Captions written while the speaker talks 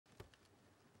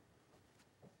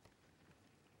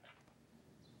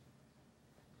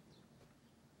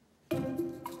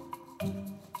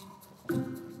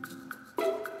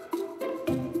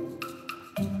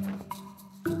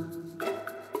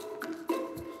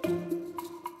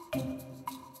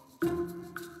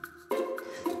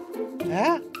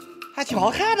哎，还挺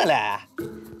好看的嘞。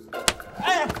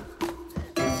哎，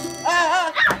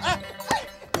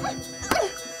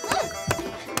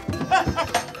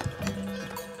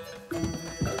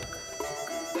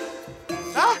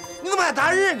啊！你怎么还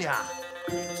打人呢？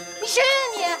你谁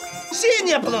呀你？谁你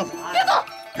也不能打。别动！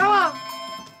干嘛？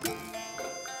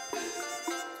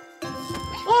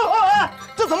哎，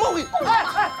这怎么回事？走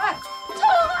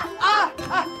了吧！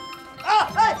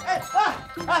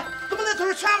怎么在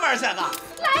村全玩这个？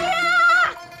来人啊！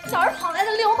哪儿跑来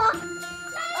的流氓？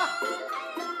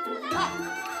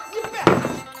你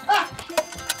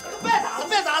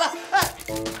别打了！哎，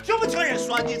听不听人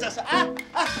说你这是？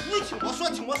你听我说，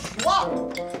你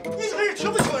这个人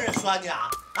听不听人说你啊？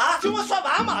听我说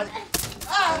完嘛！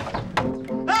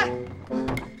来人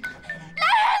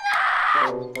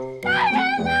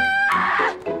呐！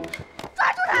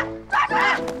抓住他！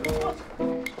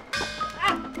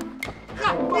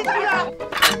你这个！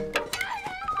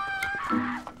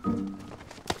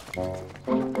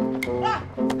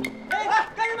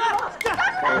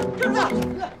干什么？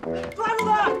抓住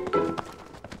他！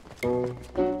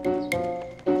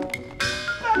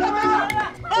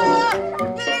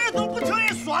你这人怎么不听人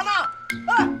说呢？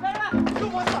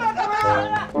听我说，干嘛？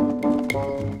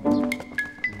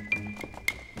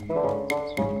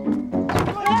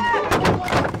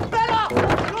别了，给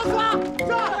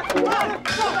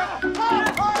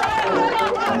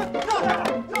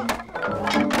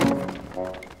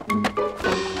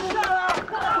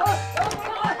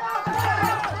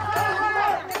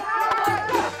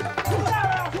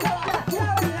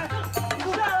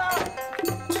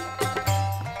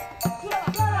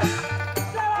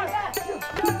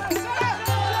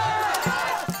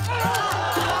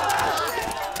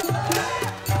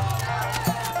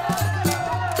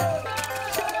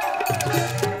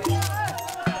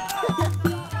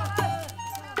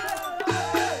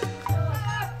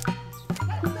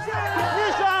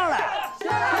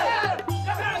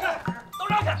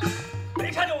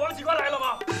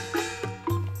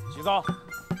我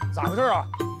咋回事啊？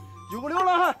有个流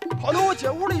浪汉跑到我姐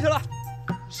屋里去了。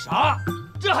啥？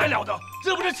这还了得？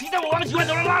这不是骑在我王警官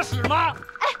头上拉屎吗？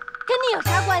哎，跟你有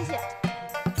啥关系？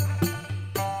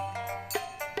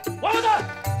王八蛋，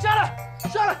下来！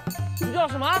你叫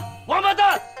什么？王八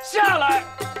蛋，下来！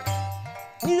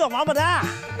你叫王八蛋？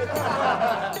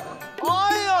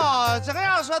哎呦，这个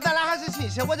样说咱俩还是亲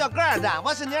戚。我叫个二蛋，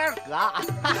我是你二哥。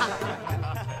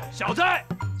小子，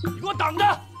你给我等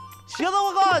着！妻子，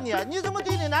我告诉你，你这么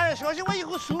对那男人，小心我以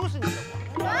后收拾你！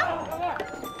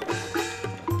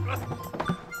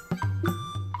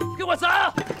给我走！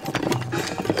哎，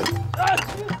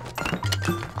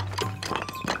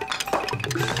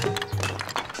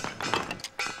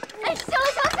行了，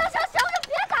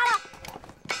别打了！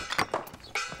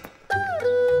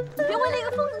你别为了一个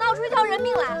疯子闹出一条人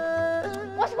命来！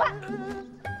我是管。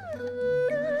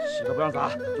喜子不让打，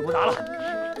就不打了。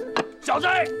小子，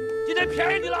今天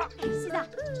便宜你了。喜子，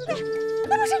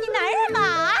那不是你男人吗？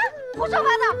啊，胡说八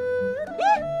道！咦，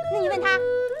那你问他，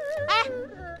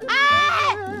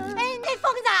那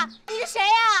疯子，你是谁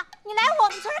呀？你来我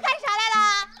们村干啥来了？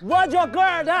我叫个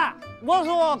二蛋，我是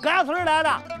我干村来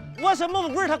的，我是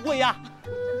猛鬼他闺呀。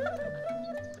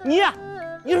你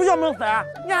是叫孟三？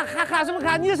你还看什么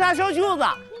看？你啥小舅子？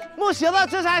孟喜子，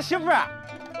这是俺媳妇儿。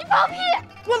你放屁！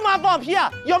我他妈放屁！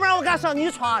要不然我敢上你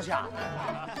床去。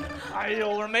哎呦，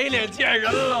我没脸见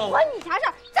人了！关你啥事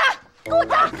儿？站，给我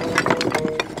站！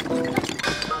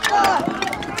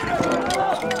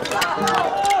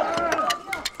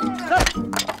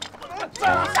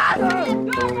杀死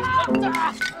你！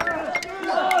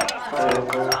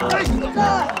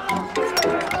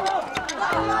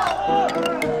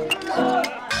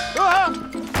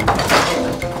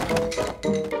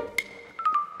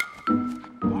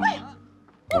喂，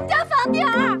我们家房顶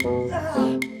儿！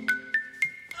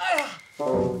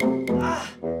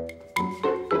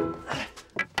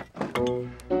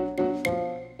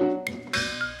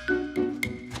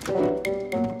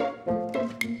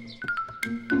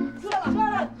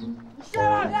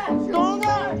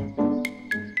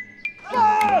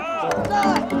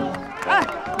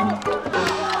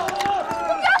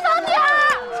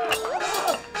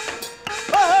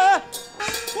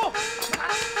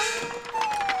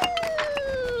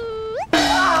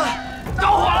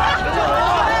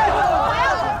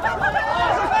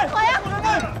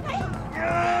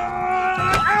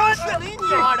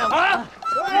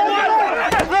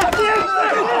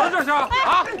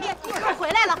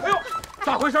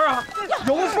咋回事啊？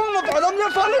有个疯子把咱们家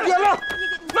房子点了。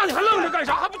那你还愣着干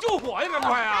啥？还不救火呀？赶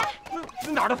快啊！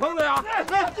那哪儿的疯子呀？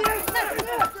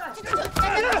你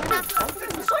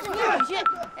说是你女婿，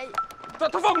他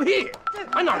放屁！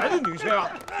俺哪来的女婿啊？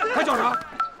还叫啥？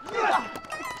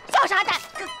叫啥蛋？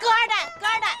哥二蛋，哥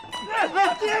二蛋。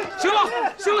行了，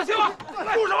行了，行了，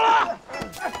住手了！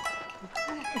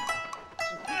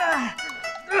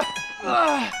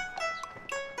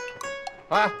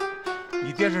哎，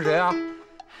你爹是谁啊？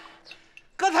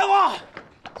葛太王。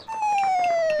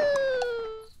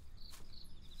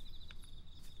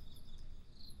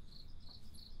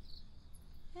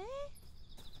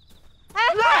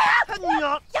你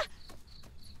呀！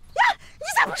你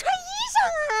咋不穿衣裳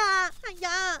啊？哎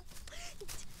呀，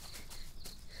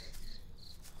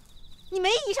你没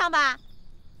衣裳吧？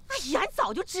哎呀，你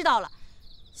早就知道了。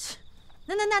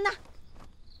那，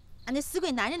俺那死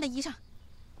鬼男人的衣裳，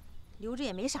留着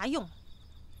也没啥用，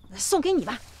送给你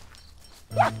吧。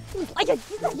呀，哎呀，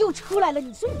你咋又出来了？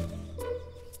你说你……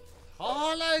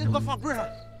好，来，你给我放柜上。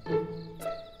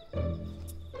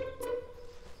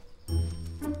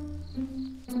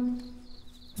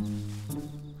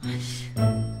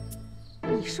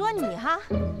你说你哈，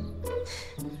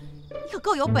你可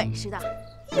够有本事的！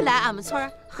一来俺们村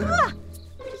儿，呵，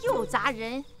又砸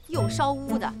人又烧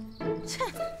屋的，切！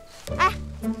哎，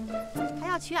还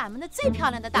要娶俺们的最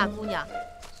漂亮的大姑娘。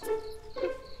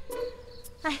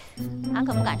哎，俺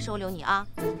可不敢收留你啊！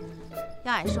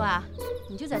要俺说啊，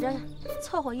你就在这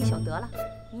凑合一宿得了。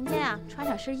明天啊，穿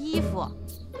上身衣服，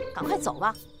赶快走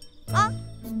吧，啊！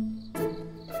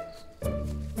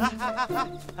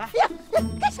哎呀，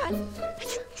干啥？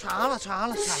穿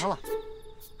上了。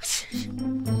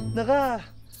那个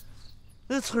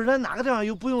村里哪个地方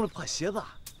有不用的破席子？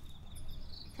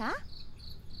啥？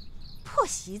破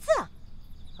席子？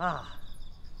啊？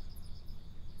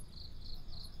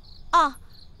啊，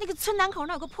那个村南口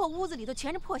那有个破屋子，里头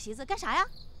全是破席子，干啥呀？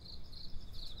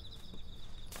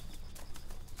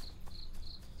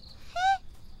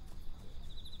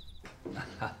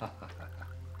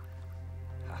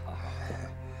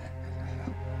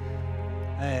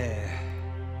哎，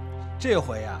这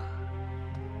回呀，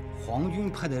皇军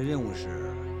派的任务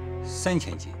是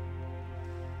3000斤，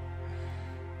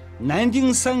男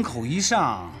丁3口以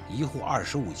上一户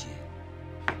25斤，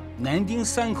男丁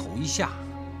3口以下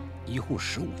一户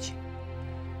15斤，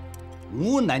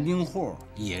无男丁户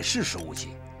也是15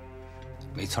斤，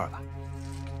没错吧？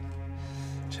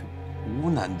这无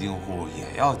男丁户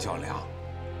也要交粮，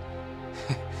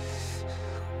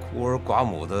孤儿寡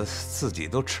母的自己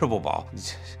都吃不饱，你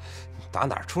这打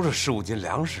哪出这15斤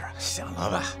粮食啊？想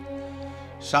了吧，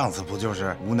上次不就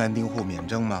是无男丁户免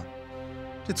征吗？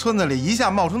这村子里一下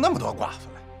冒出那么多寡妇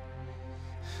来，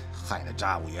害得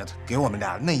扎五爷他给我们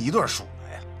俩那一顿数落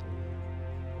呀。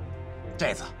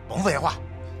这次甭废话，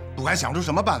不管想出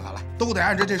什么办法来，都得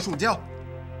按照这数交。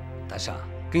大圣，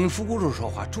跟副姑主说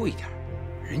话注意点，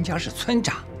人家是村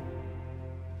长。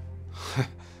哼，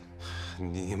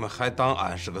你们还当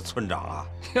俺是个村长啊？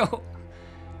哟，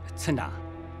村长，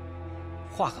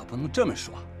话可不能这么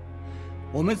说。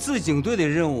我们自警队的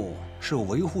任务是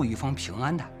维护一方平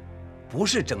安的，不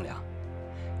是征粮。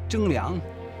征粮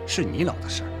是你老的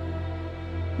事儿。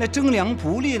那征粮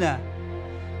不利呢，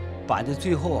板子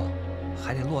最后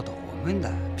还得落到我们的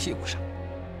屁股上。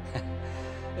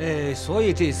所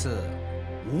以这次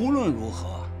无论如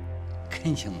何，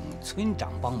恳请村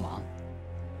长帮忙。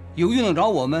有用得着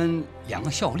我们2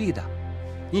个效力的，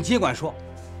你尽管说，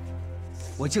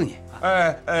我敬你。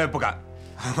哎，不敢，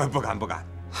不敢。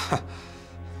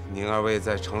您2位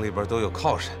在城里边都有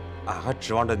靠山，俺还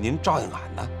指望着您照应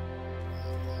俺呢。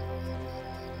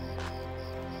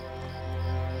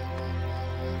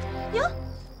哟，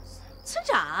村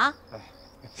长，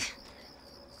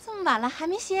这么晚了还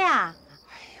没歇啊？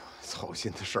哎呦，操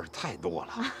心的事儿太多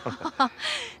了，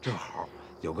正好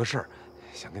有个事儿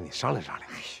想跟你商量商量。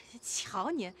瞧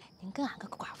您跟俺个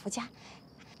寡妇家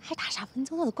还打啥文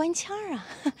绉绉的官腔啊？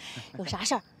有啥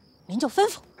事儿您就吩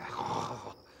咐。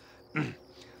好，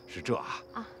是这啊，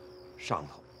上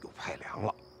头有派粮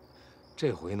了，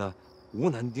这回呢无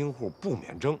男丁户不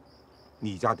免征，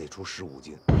你家得出15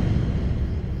斤。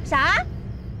啥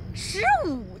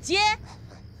？15斤？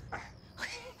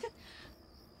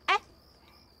哎，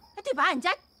得把俺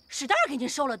家史蛋给您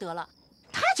收了得了，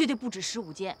他绝对不止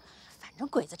15斤。反正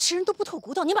鬼子吃人都不吐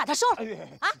骨头，您把他收了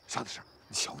啊！小点声，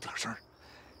你小点声，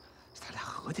咱俩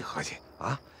合计合计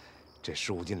啊，这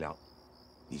15斤粮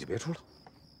你就别出了。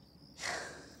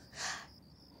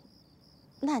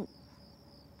那我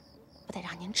得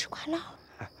让您吃块烙。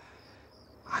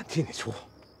俺替你出。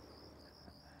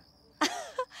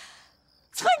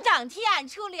村长替俺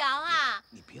出粮啊！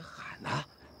你别喊呐，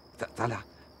咱俩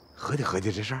合计合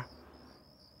计这事儿。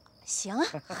行啊，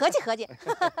合计合计。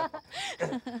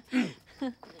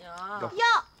娘，哟，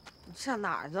你上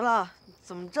哪儿去了？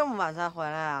怎么这么晚才回来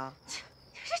啊？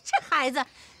这孩子，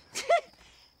这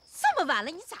么晚了，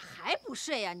你咋还不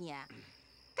睡呀？你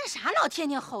干啥老天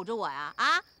天吼着我呀？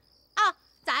啊，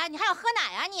咋呀？你还要喝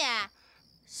奶呀？你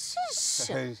真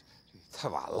是。太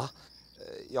晚了，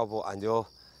要不俺就，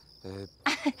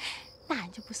那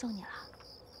俺就不送你了。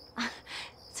啊，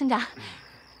村长，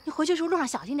你回去时候路上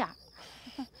小心点。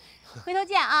回头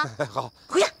见啊！好，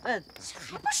回去。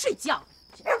还不睡觉？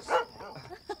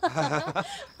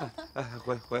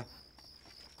回。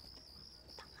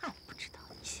当俺不知道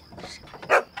你想什么。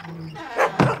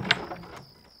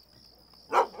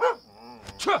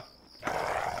去。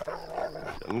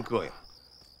人膈应，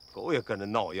狗也跟着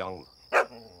闹秧子。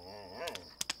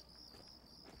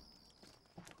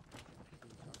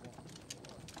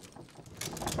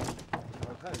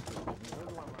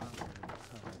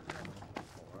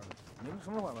你们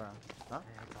什么玩意儿啊？啊？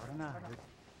早着呢。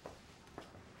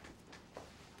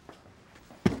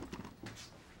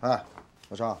哎，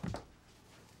老张，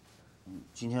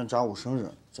今天张武生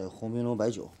日，在鸿宾楼摆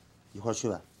酒，一块儿去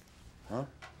呗？啊？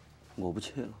我不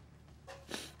去了，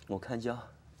我看家。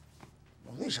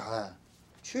为啥呀？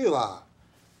去吧。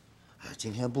哎，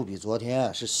今天不比昨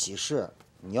天，是喜事。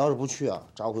你要是不去啊，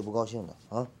张武会不高兴的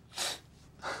啊。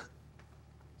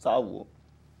张武，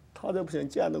他才不想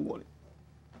见到我嘞。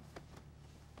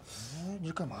哎，你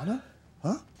这干嘛呢？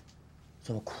啊？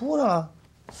怎么哭呢？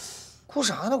哭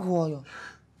啥呢？哭呀？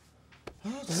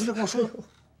哎，怎么回事？跟我说说。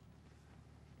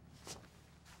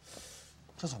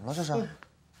这怎么了？这是？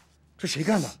这谁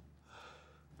干的？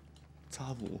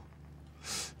张武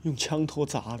用枪托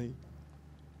砸的。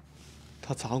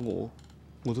他砸我，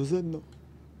我都认了。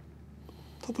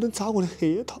他不能砸我的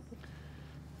黑桃。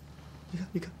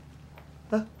你看，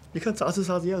啊，你看砸成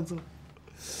啥子样子了？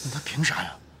他凭啥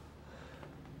呀？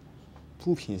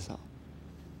不凭啥。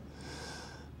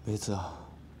梅子啊，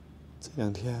这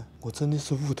2天我真的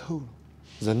是悟透了，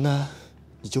人呢，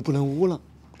你就不能窝囊。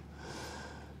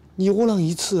你窝囊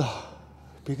一次啊，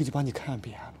别个就把你看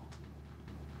扁了。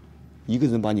一个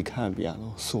人把你看扁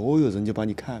了，所有人就把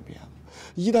你看扁了。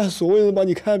一旦所有人把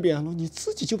你看扁了，你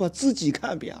自己就把自己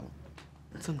看扁了，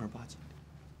正儿八经的。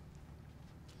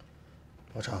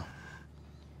老张，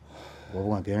我不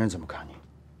管别人怎么看你，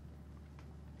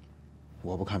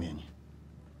我不看扁你。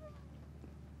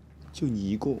就你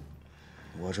一个，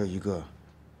我这一个，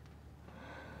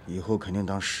以后肯定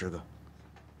当10个、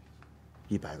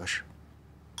100个使。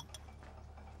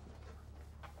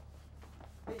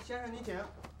哎，先生您请。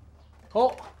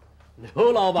哦，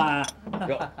刘老板，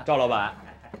赵老板，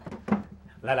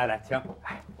来，请。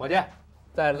哎，伙计，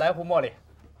再来壶茉莉。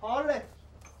好嘞。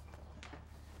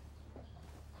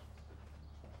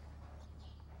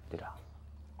队长，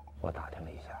我打听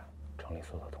了一下，城里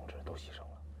所有的同志都牺牲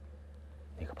了，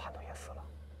那个叛徒也死了，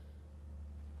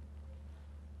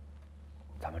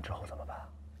咱们之后怎么办？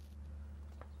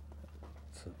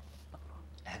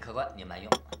哎，客官，您慢用，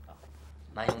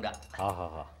慢用着。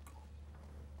好。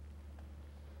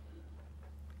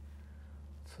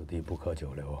此地不可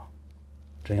久留，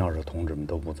真要是同志们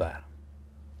都不在了，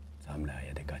咱们俩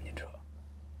也得赶紧撤。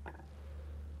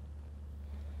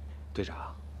队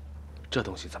长，这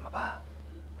东西怎么办？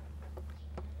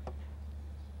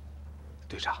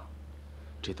队长，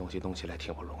这东西弄起来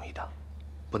挺不容易的，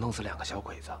不弄死2个小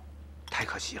鬼子，太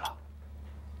可惜了。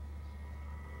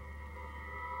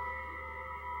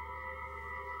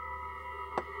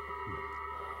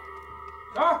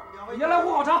小二，你先来壶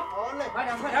好茶。好嘞，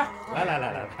来2块钱。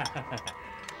来。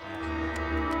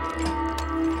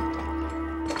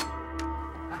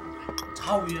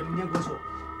查五爷明天跟我说，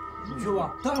你去不？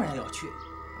当然要去。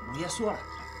五爷说了，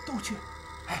都去。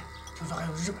哎，听说还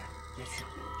有日本人也去了。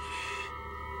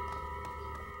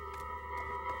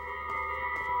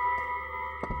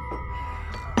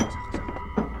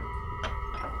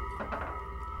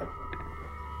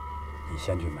你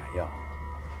先去买药，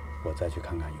我再去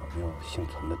看看有没有幸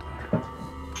存的同志。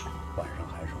晚上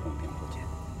还是红坪附近。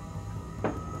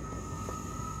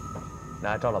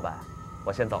那赵老板，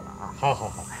我先走了啊。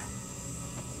好。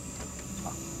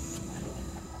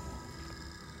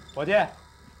伙计，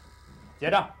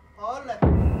结账。好嘞。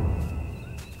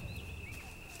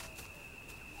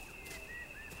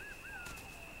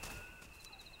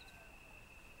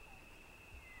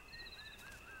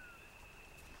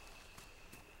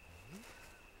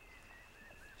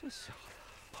这小子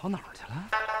跑哪儿去了？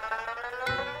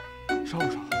烧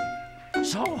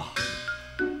啊！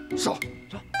烧！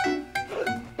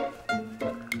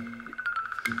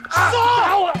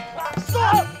打我！烧！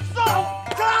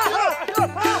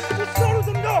你烧了怎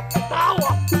么着？打我！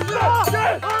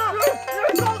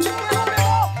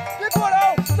别过来！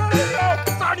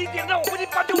咋你顶着我回去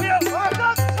搬救兵！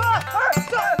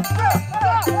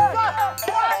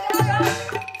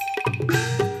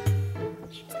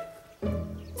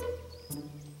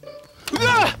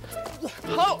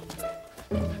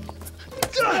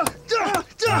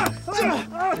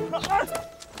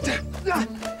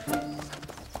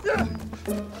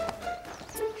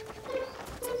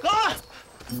哥，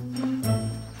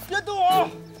别动啊！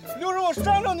留着我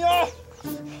伤着你啊！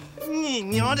你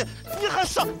娘的，你还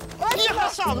伤着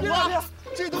我？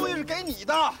这东西是给你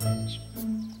的。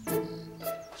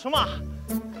什么？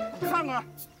你看看。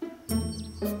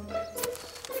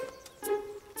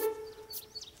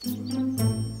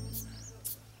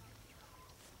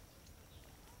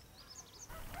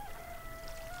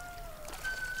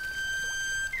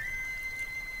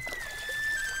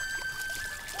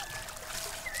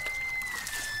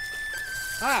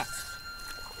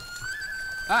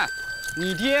哎，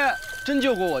你爹真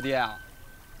救过我爹啊？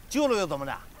救了又怎么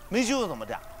的？没救又怎么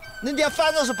的？恁爹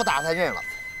反正是不打他人了。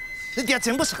恁爹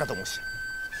真不是个东西。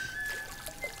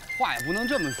话也不能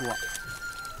这么说。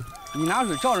你拿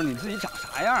水照着你自己长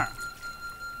啥样？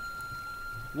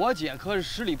我姐可是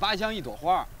十里八乡一朵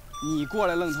花，你过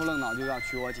来愣头愣脑就要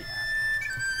娶我姐。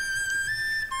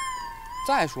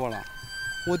再说了，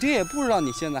我爹也不知道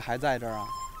你现在还在这儿啊。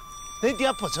恁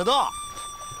爹不知道，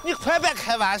你快别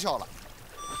开玩笑了。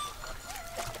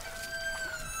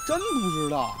真不知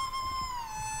道，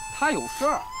他有事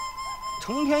儿，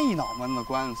成天一脑门子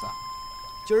官司，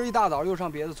今儿一大早又上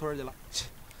别的村去了。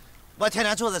我天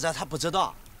天坐在这，他不知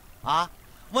道，啊！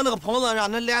我那个朋友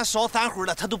让恁连烧3回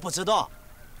了，他都不知道。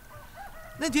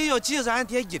恁爹要记着俺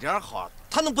爹一点好，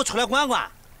他能不出来管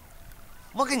管？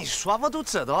我跟你说，我都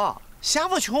知道，嫌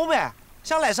我穷呗，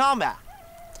想赖账呗。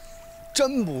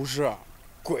真不是，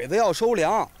鬼子要收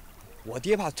粮，我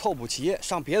爹怕凑不齐，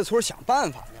上别的村想办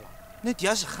法去了。恁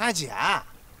爹是汉奸，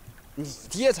你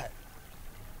爹才。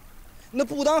那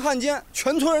不当汉奸，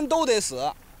全村人都得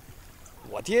死。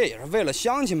我爹也是为了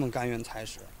乡亲们甘愿才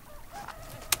死。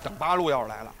等八路要是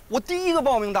来了，我第一个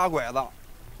报名打鬼子，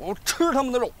我要吃他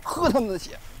们的肉，喝他们的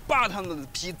血，扒他们的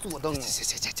皮做灯。这，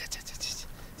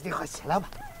你快起来吧。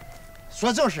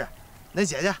说正事，恁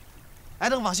姐姐，俺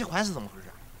那个王喜宽是怎么回事？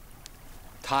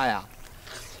他呀，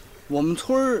我们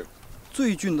村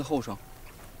最俊的后生。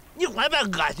你快别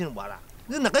恶心我了，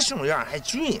你那个熊样还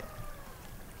俊。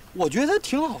我觉得他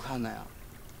挺好看的呀。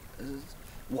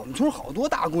我们村好多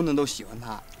大姑娘都喜欢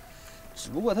他，只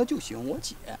不过他就喜欢我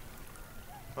姐。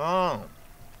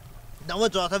那我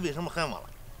知道他为什么恨我了。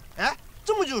哎，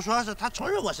这么就说是他承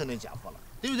认我是恁姐夫了，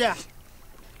对不对？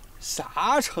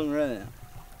啥承认呀？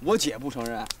我姐不承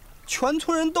认，全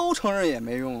村人都承认也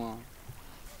没用啊。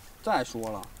再说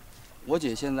了，我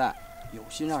姐现在有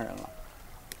心上人了。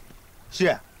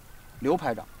是，刘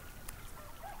排长。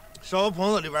是我朋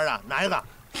友里边的哪一个？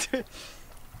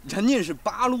人家是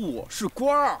八路，是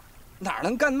官儿，哪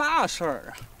能干那事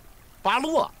儿啊？八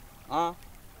路啊，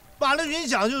八路军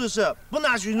讲究的是不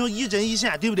拿群众一针一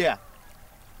线，对不对？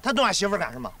他动俺媳妇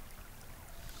干什么？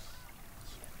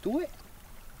对。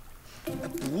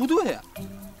不对啊，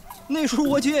那时候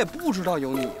我姐也不知道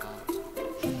有你啊。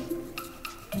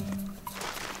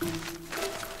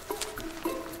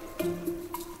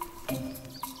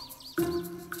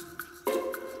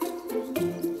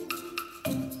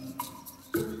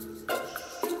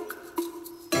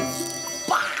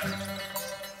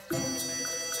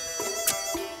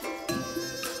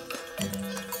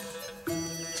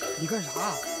你干啥？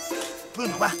不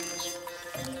用管。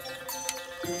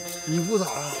你不咋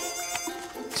了？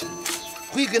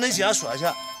回跟恁姐说去，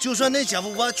就说恁姐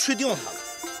夫我去定他了。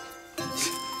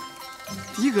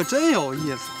你可真有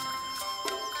意思。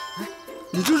哎，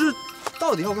你这是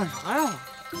到底要干啥呀？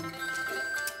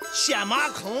陷马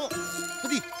坑，不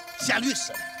对，陷律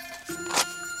师。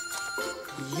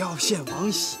你要陷王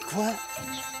喜宽。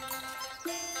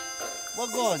我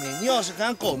告诉你，你要是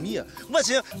敢告密，我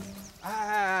这……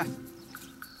哎，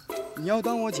你要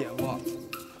当我姐夫，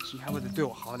你还不得对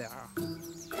我好点啊？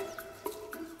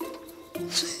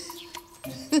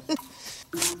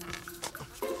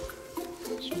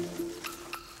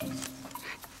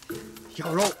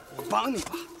要肉，我帮你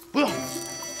吧。不用。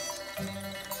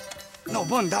那我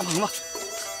帮你搭棚子。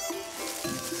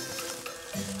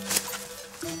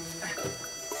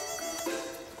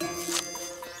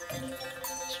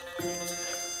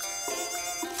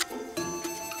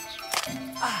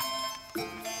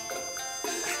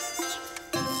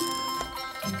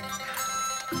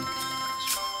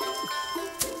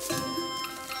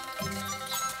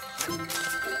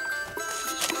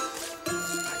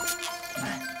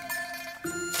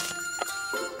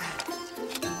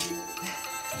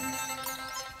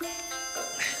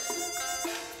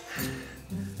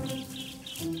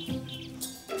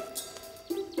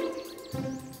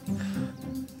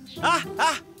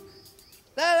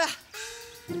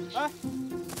来，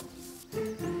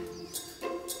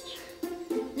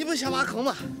你不陷马坑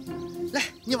吗？来，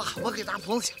你挖，我给打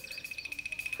棚子去。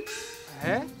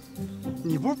哎，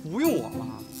你不是不用我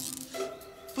吗？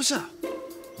不是，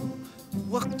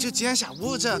我就今天下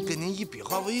午这跟你一比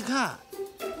划，我一看，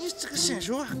你这个身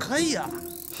手还可以啊。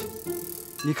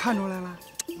你看出来了？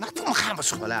那怎么看不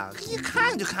出来？一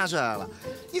看就看出来了。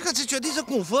你看这绝对这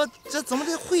功夫，这怎么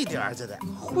得会点儿？这得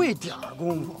会点儿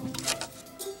功夫。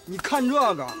你看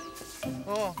这个，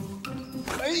哦，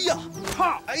哎呀，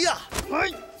哈，哎呀，哎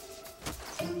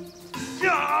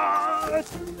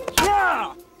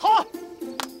呀，好。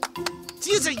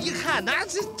你这一看，那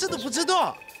这都不知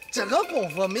道，这个功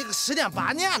夫没个10年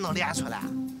8年能练出来。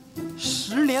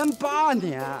10年8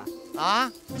年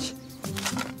啊！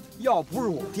要不是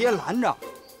我爹拦着，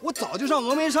我早就上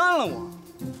峨眉山了。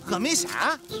峨眉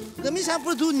山？峨眉山不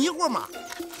是都泥锅吗？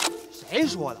谁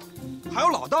说的？还有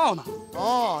老道呢。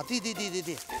哦，对，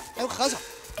还有和尚。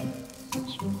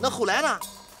那后来呢？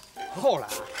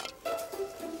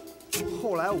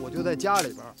后来我就在家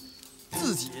里边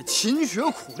自己勤学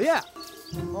苦练。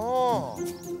哦，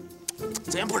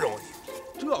真不容易，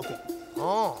这功夫。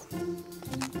哦。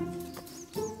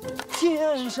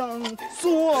天上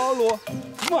坐落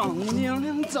王娘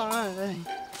娘在，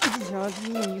地下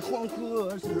的黄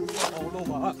河是高楼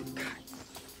晚开。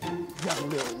杨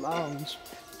六郎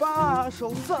把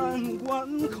守三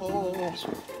关口，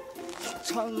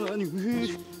嫦娥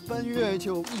女奔月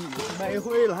球一直没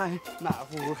回来。那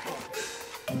壶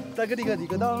哒个滴个滴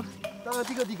个当，哒个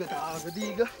滴个滴个哒个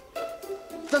滴个，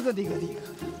哒个滴个滴个。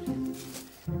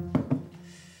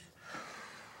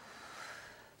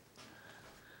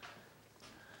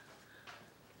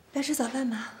来吃早饭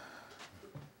吗？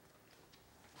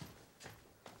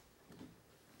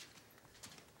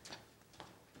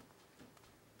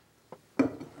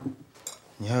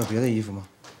你还有别的衣服吗？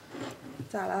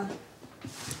咋了？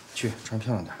去穿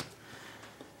漂亮点，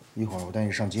一会儿我带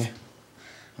你上街。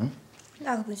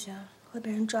那可不行，会被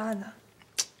人抓的。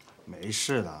没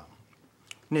事的，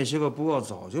那些个布告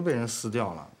早就被人撕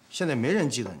掉了，现在没人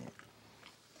记得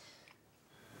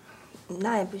你。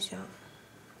那也不行，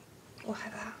我害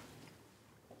怕。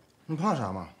你怕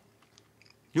啥嘛？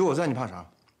有我在，你怕啥？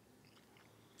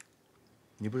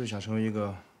你不是想成为一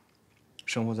个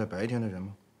生活在白天的人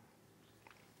吗？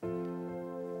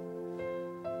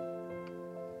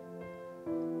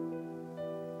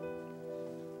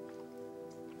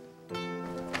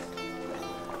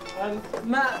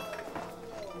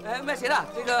卖谁的？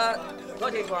这个多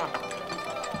少钱一筐？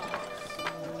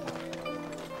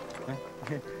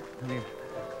那个。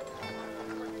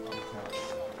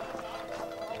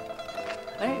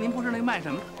哎，您不是那个卖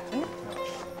什么？哎，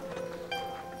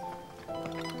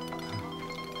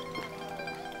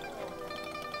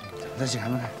再去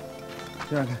看看，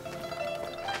这样看。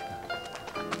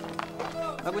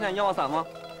那姑娘，你要我伞吗？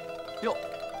哟。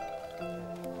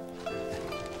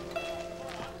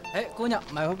哎，姑娘，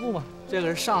买块布吧，这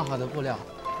个是上好的布料。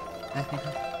哎，你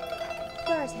看。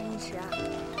多少钱一尺啊？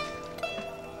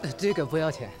这个不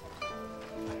要钱。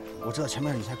我知道前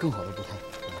面有一家更好的布摊。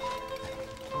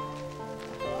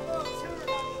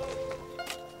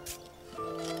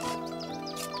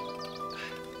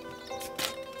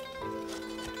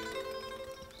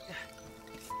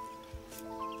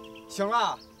行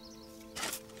了。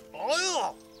哎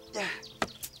呦，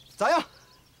咋样？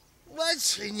我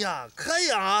去娘，可以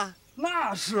啊！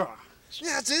那是，你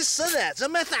还真实在，这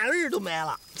买3个人都买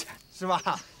了，是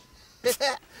吧？嘿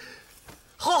嘿，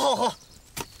好，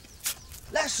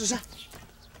来试试。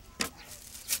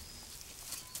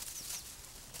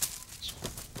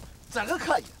这个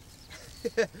可以，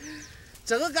嘿嘿，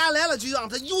这个俺来了就让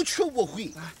他有去无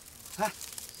回。哎，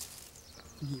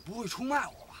你不会出卖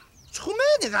我吧？出卖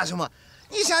你干什么？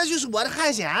你现在就是我的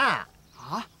汉奸啊！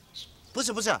不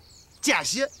是，奸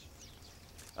细。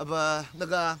不，那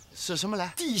个是什么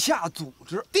来？地下组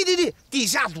织。对，地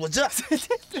下组织。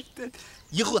对。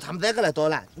以后他们再过来捣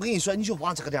乱，我跟你说，你就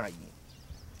往这个地方引。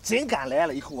真敢来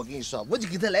了以后，我跟你说，我就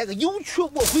给他来个有去无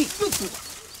回。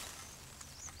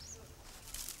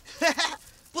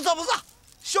不错，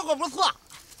效果不错。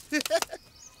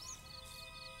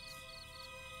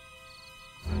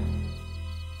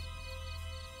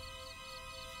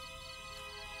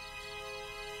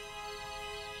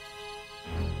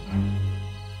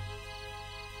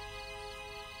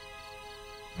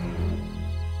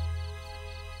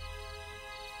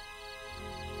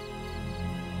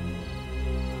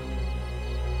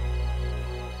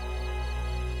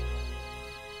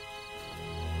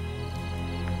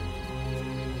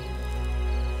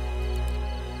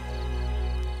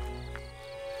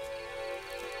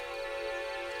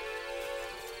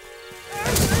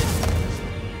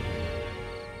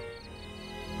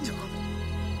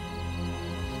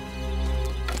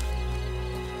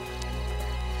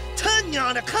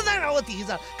娘的，可咋让我弟子，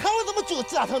看我怎么就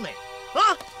折腾你！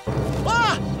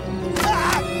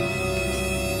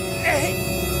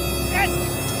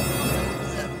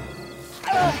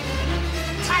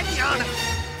他娘的！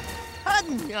他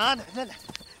娘的！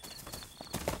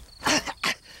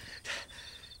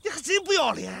你可真不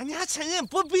要脸！你还趁人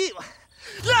不备吧？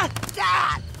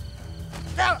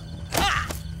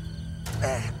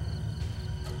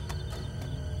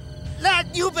来，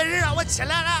你有本事让我起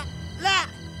来了！来，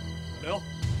刘。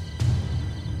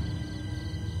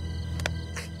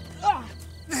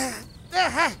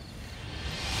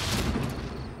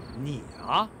你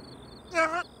啊？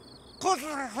不是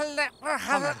来，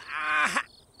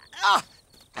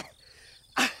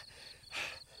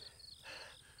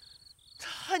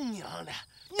他娘的！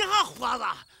你还活着？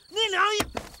你俩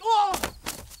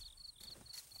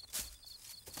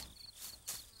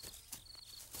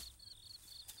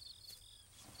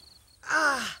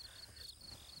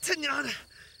他娘的，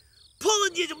碰到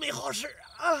你就没好事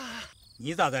啊！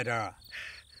你咋在这儿啊？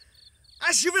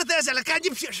俺媳妇在这了，干你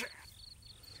屁事！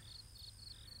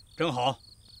正好，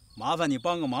麻烦你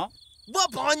帮个忙。我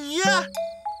帮你。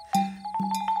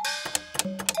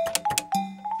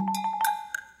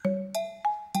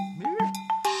没人。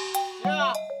谁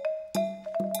啊？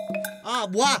啊，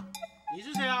我。你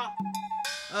是谁啊？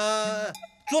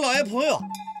朱老爷朋友，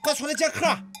快出来接客。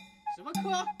什么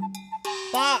客？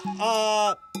把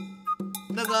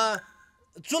那个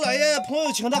朱老爷朋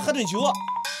友请他喝顿酒。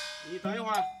你等一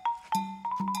会儿。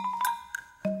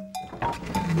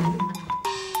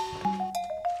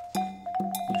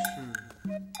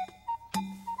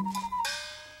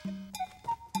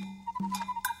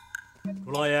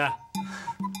朱老爷，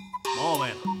冒昧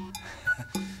了。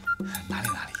哪里，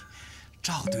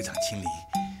赵队长亲临，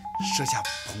设下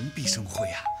蓬荜生辉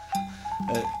啊！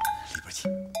里边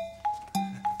请。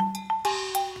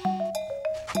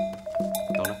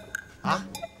等着啊！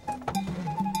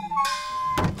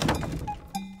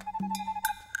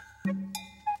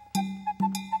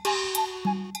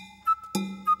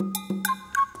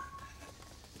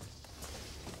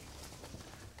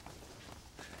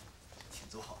请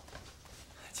坐，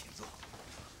请坐。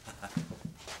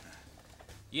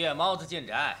夜猫子进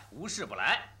宅，无事不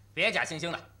来，别假惺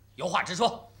惺的，有话直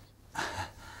说。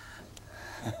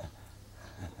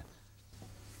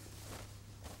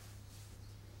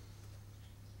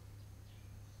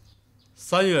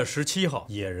3月17号，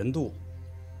野人渡，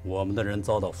我们的人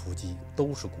遭到伏击，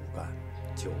都是骨干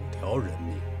，9条人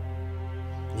命。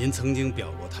您曾经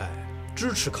表过态，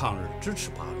支持抗日，支持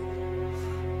八路，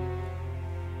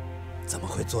怎么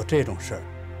会做这种事儿？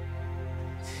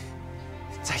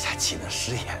在下起了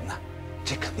食言呐，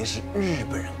这肯定是日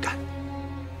本人干的。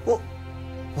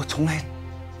我从来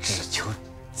只求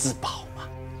自保嘛。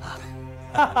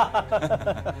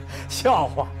笑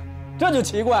话，这就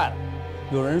奇怪了。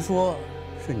有人说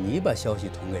是你把消息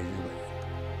捅给日本人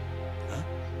的，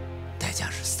代价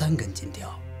是3根金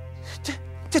条。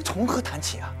这从何谈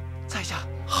起啊？在下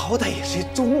好歹也是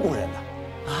中国人呐，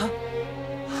啊！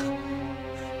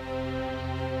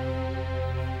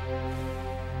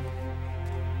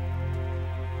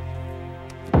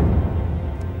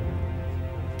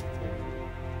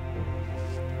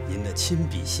您的亲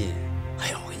笔信还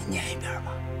要我给你念一遍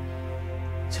吗？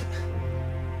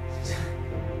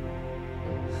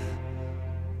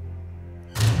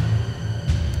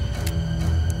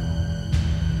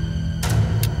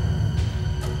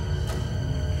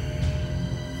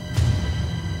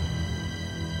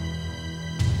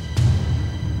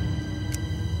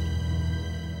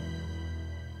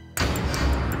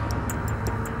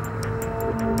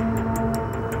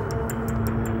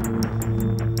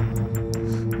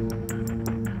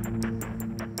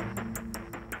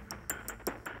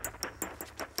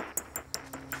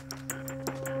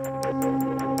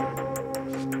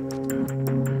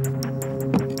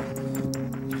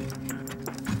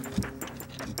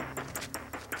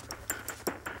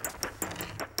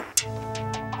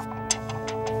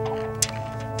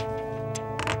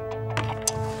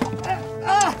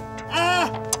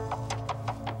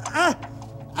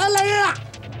来人啊！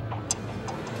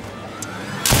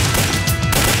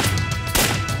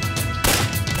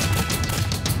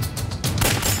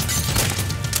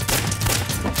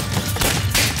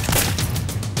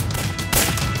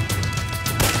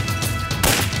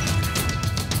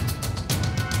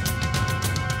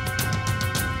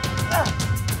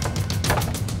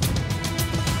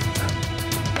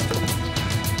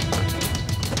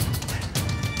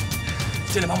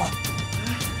进来帮忙，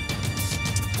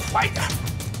快点！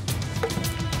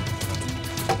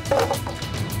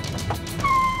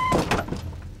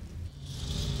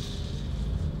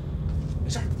没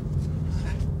事，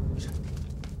来，没事。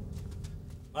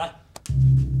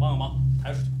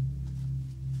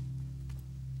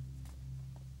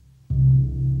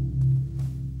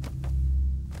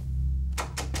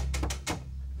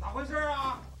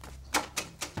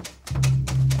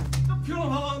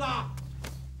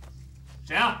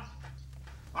谁啊？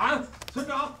俺村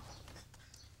长。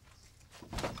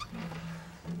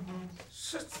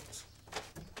是。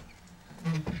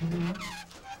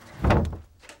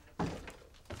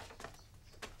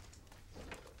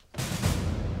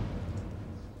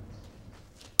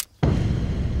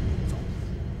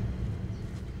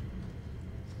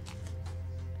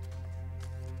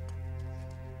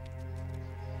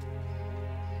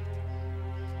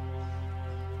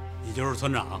你就是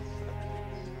村长？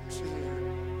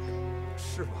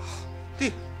是吧？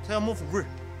对，他叫莫富贵。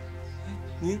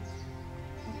你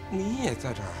也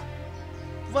在这儿？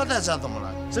我在这怎么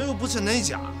了？这又不是恁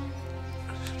家。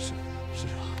是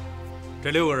啊。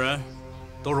这6个人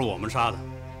都是我们杀的。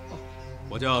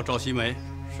我叫赵西梅，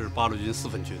是八路军4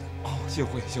分区的。哦，幸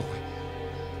会，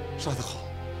杀得好，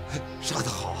杀得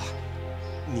好啊！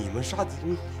你们杀的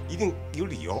一定有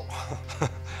理由。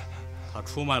他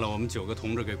出卖了我们9个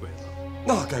同志给鬼子，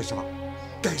那该杀，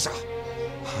该杀。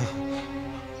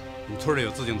你们村里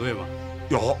有自警队吗？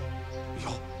有，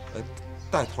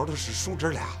带头的是叔侄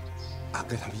俩，俺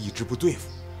跟他们一直不对付。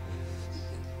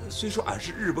虽说俺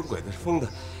是日本鬼子封的，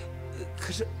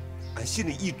可是俺心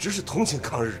里一直是同情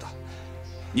抗日的。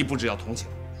你不只要同情，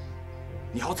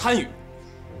你还要参与，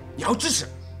你还要支持。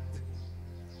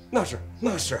那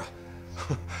是啊。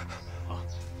啊，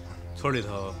村里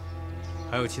头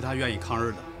还有其他愿意抗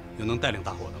日的，又能带领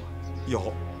大伙的吗？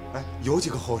有，有几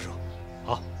个后生。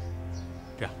好，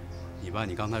这样，你把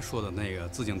你刚才说的那个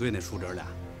自警队那叔侄俩，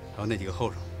还有那几个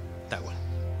后生带过来。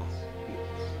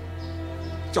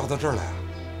叫到这儿来啊？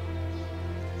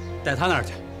带他那儿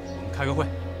去，我们开个会。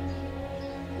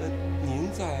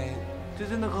您在？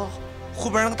这那个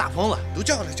后边那个大棚子，都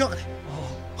叫过来。哦，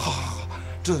好，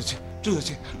这就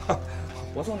去。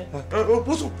我送你。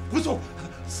不送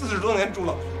，40多年住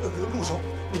了，入手。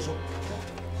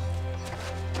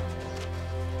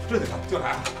这就来，就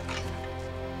来啊！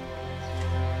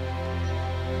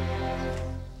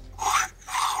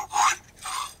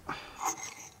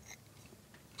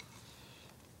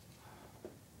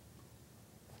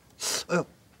哎呦，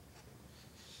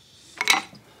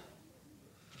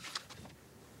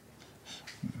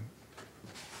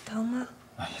疼吗？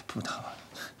哎呀，不疼，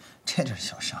这就是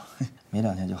小伤，没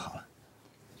2天就好了。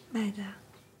麦子，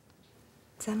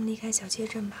咱们离开小街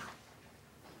镇吧。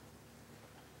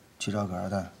去找个二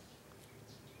蛋。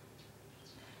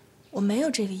我没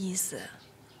有这个意思。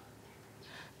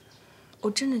我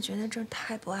真的觉得这儿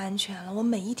太不安全了，我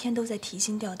每一天都在提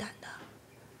心吊胆的。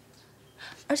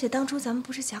而且当初咱们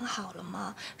不是讲好了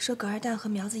吗？说葛二蛋和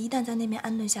苗子一旦在那边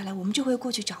安顿下来，我们就会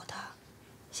过去找他。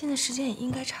现在时间也应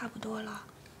该差不多了。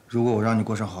如果我让你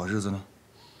过上好日子呢？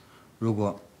如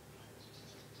果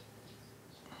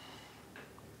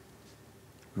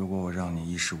我让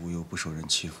你衣食无忧，不受人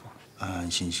欺负，安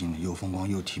安心心的，又风光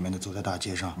又体面的走在大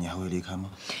街上，你还会离开吗？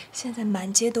现在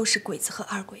满街都是鬼子和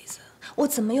二鬼子，我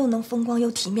怎么又能风光又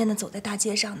体面的走在大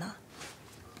街上呢？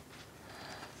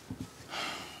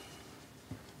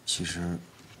其实，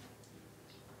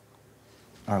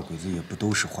二鬼子也不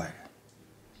都是坏人。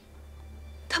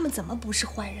他们怎么不是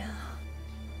坏人啊？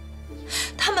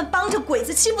他们帮着鬼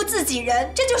子欺负自己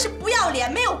人，这就是不要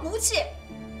脸，没有骨气。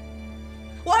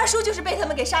我二叔就是被他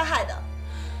们给杀害的。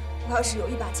我要是有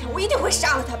一把枪，我一定会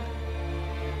杀了他们。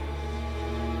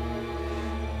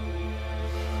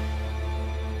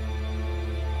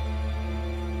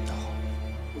那好，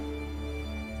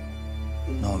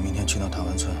那我明天去趟唐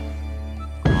湾村。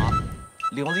啊，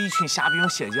领着一群虾兵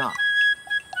蟹将，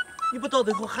你不到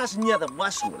最后还是捏着我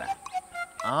手了，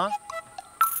啊？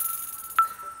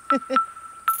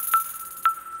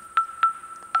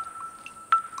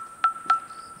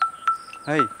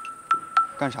哎，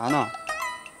干啥呢？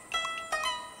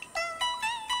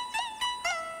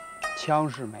枪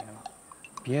是没了，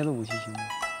别的武器行吗？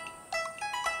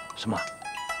什么？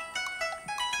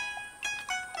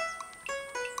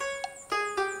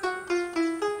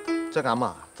这干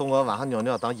嘛？从我晚上尿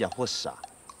尿当夜壶使啊？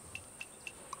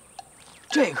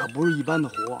这可不是一般的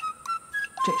活，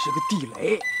这是个地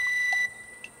雷。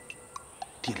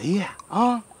地雷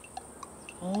啊？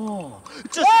哦，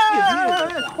这是地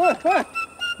雷！哎，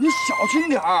你小心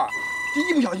点儿，这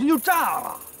一不小心就炸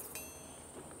了。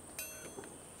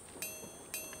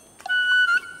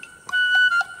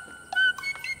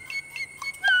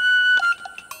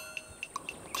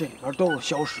这里边都是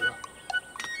硝石，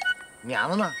碾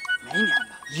子呢？没碾子，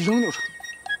一扔就成。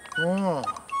哦。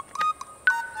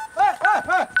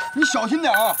哎，你小心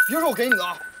点啊，别说我给你的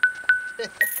啊。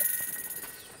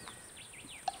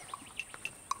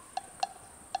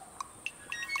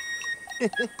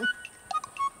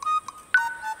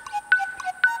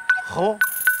好，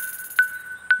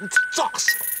你扎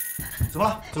实。怎么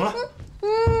了？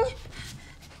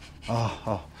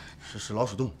好，是老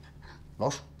鼠洞，老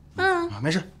鼠。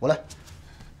没事，我来。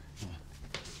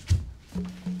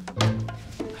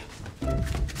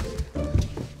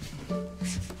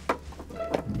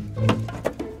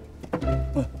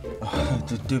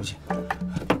对不起。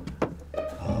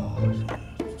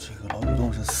这个老鼠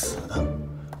洞是死的，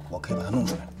我可以把它弄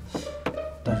出来，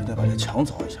但是得把这墙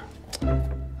凿一下。跟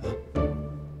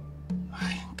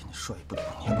你说也不懂，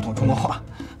你也不懂中国话，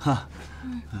哈。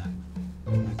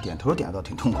点头点倒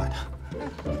挺痛快的。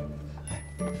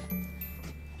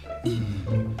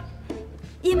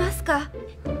いますか？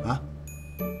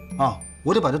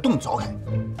我得把这洞凿开，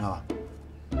知道吧？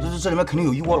这里面肯定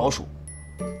有一窝老鼠，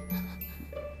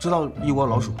知道一窝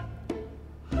老鼠？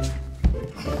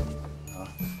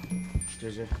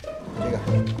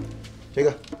这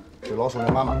个是老鼠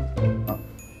的妈妈啊，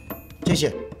这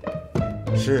些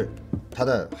是它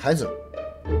的孩子，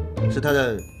是它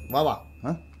的娃娃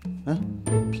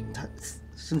它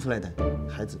生出来的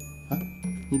孩子啊，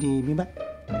你得明白。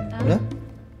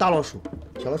大老鼠、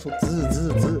小老鼠，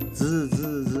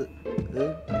滋，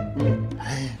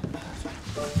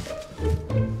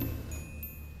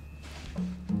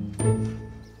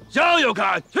向右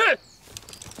看去。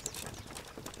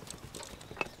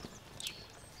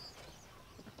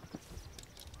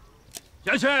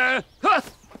向前看。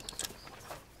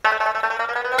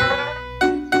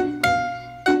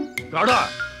二蛋，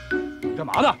干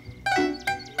嘛呢？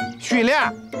训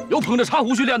练。有捧着茶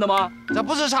壶训练的吗？这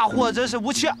不是茶壶，这是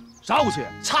武器。啥武器？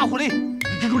茶壶里。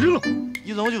给我扔了！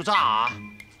一扔就炸啊！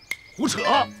胡扯！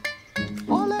来。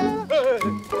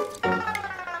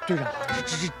队长，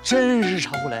这真是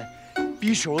茶壶雷，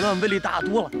比手榴弹威力大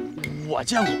多了，我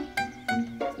见过。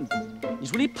你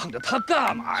说你捧着它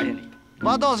干嘛呀你？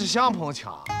我倒是想捧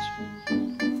枪。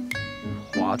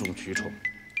哗众取宠。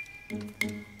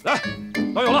来，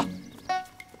都有了。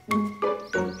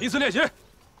第一次练习，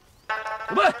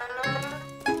准备。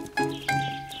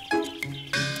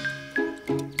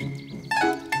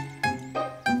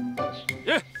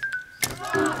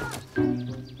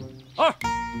2、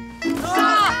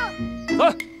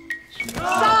3、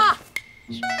杀！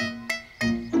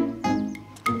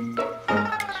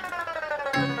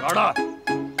二蛋，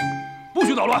不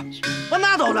许捣乱！我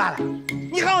哪捣乱了？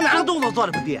你看我哪个动作做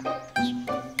的不对？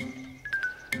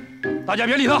大家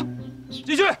别理他，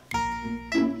继续，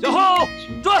向后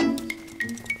转，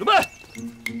准备。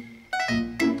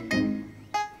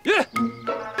1、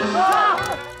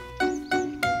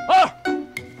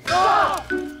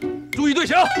2、注意队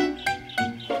形，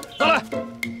再来，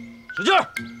使劲儿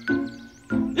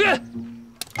！1、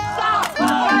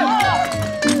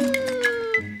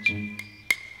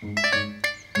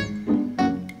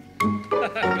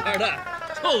二蛋，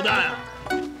臭蛋啊！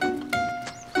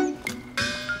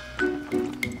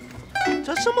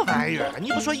这什么玩意儿？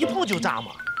你不说一碰就炸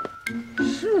吗？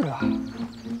是啊。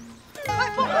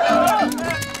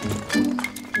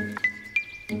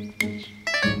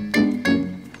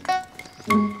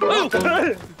哎呦，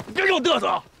别给我嘚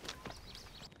瑟！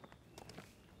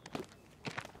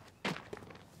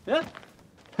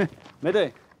哎，没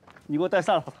对，你给我带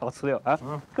啥好吃的啊？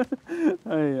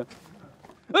哎呀，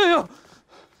哎呀，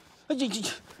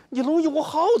你弄一窝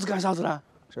耗子干啥子呢？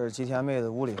这是吉田妹子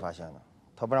屋里发现的，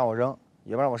她不让我扔，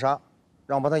也不让我杀，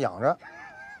让我把它养着。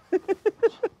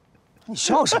你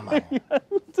笑什么？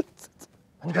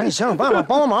你赶紧想想办法，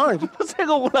帮帮忙！这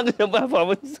个我哪个想办法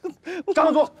吗？你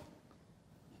站住！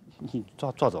你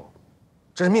抓走，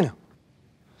这是命令。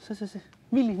是，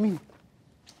命令。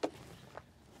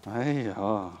哎呀，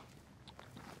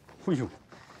哎呦，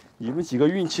你们几个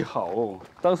运气好哦，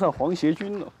当上皇协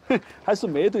军了，还是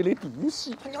美队的嫡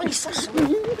系。你说什么？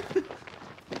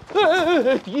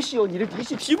嫡系哦，你的嫡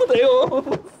系提不得哦。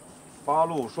八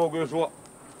路说归说，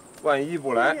万一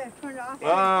不来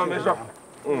啊，没事。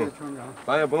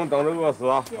咱也不能等着饿死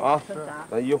啊！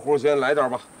咱一户先来点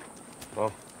吧。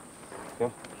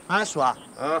行。叔啊，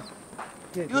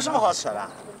有什么好吃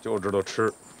的？就知道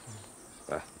吃。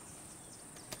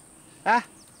哎，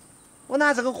我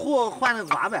拿这个壶换那个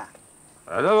瓜呗。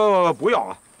不要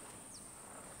了。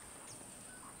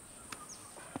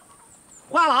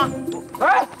换了啊！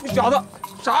哎，你小子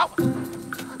啥？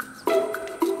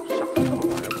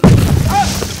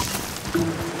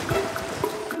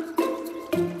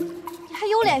你还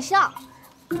有脸笑？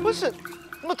不是，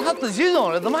那他自己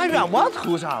扔了，怎么还怨我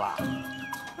头上了？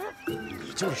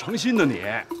你就是诚心的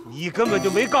你根本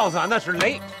就没告诉俺那是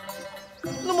雷。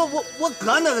那么我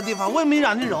搁那个地方，我也没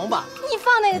让你扔吧？你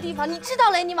放那个地方，你知道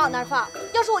雷，你往那儿放。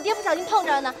要是我爹不小心碰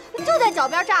着了呢，你就在脚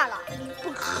边炸了。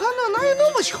不可能，哪有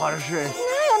那么巧的事？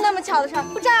哪有那么巧的事？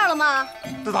不炸了吗？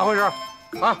这咋回事？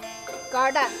啊，狗二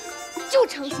蛋，就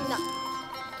成心的。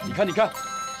你看，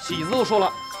喜子都说了，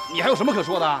你还有什么可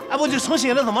说的？哎，我就成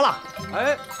心了，怎么了？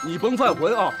哎，你甭犯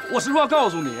浑啊！我实话告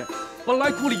诉你，本来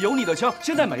库里有你的枪，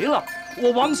现在没了。我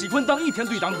王喜坤当1天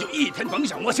队长，你就1天甭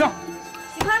想摸枪。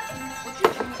喜坤，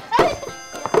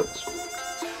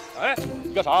哎，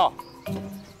你干啥？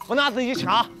我拿自己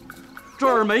枪。这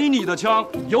儿没你的枪，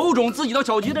有种自己到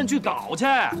小集镇去搞去。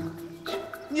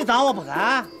你当我不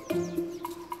敢？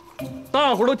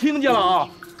大伙儿都听见了啊！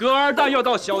葛二蛋要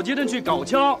到小集镇去搞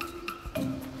枪。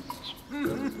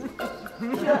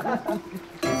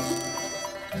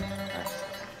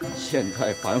现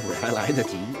在反悔还来得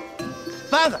及。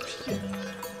反个屁！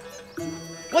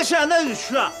我现在就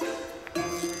去。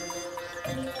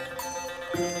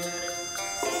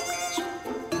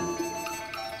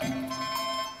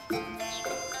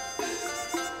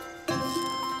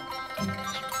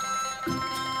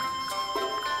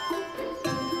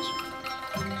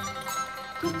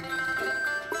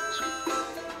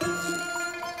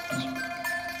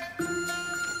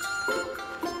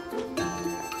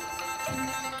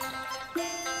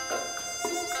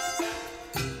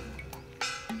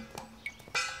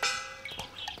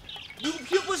牛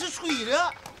皮不是吹的。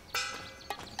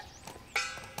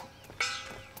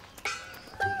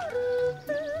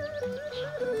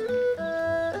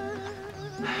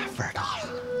味儿大了。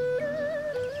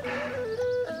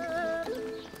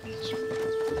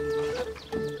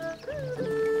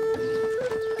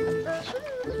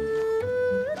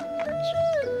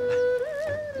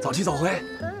早去早回。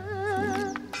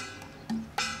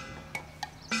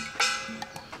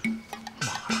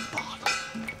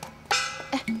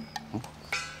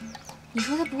你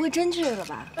说他不会真去了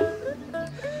吧？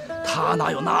他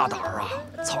哪有那胆儿啊？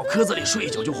草棵子里睡一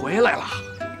宿就回来了。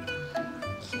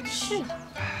也是啊。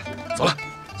走了，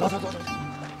走。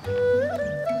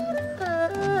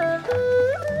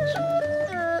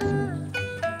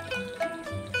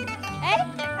哎，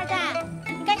二蛋，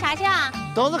你干啥去啊？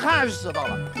等着看就知道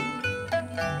了。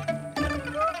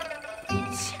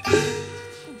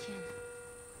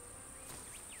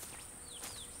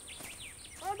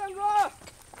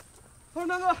二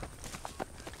蛋哥，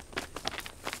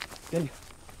给你，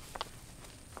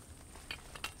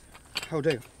还有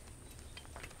这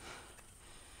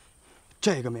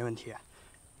个没问题，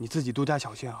你自己多加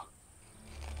小心啊。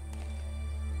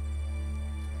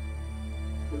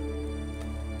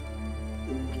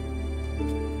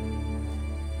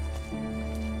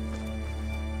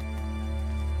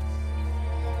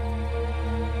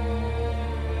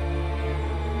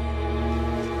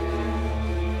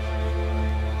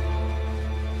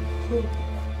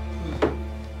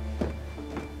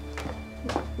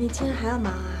你今天还要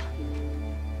忙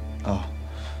啊？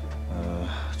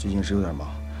最近是有点忙，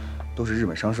都是日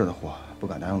本上市的货，不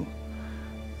敢耽误。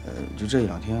就这1、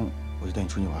2天，我就带你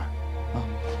出去玩，啊。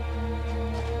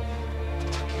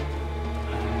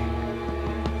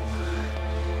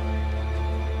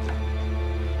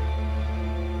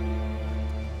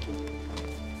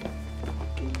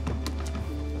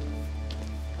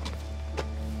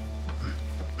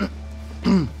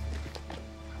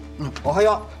おは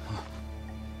よう。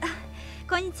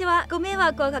こんにちは。ご迷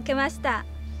惑をかけました。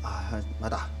马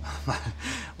达，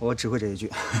我只会这一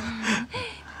句。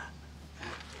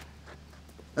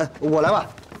哎，我来吧。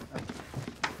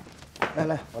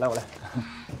来，我来。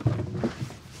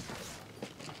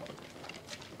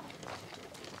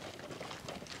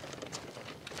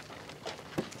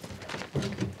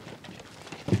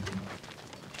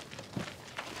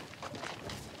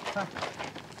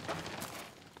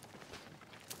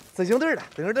自行队的，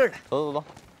走。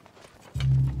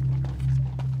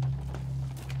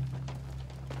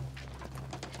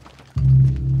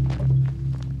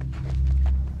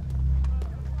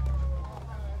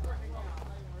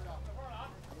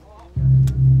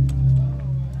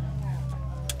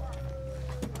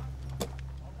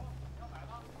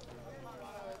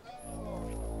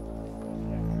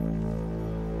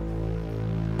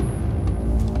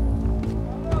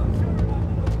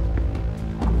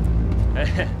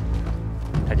哎，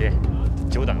太君，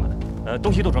久等了。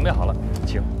东西都准备好了，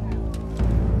请。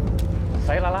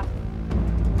撒伊拉拉。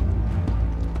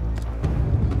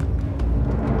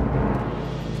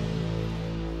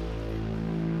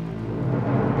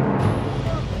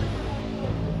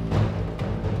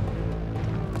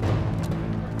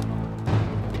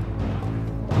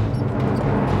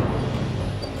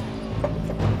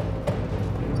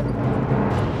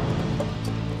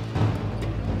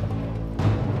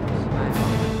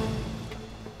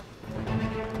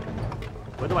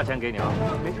我都把钱给你啊！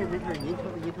没事，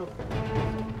您抽。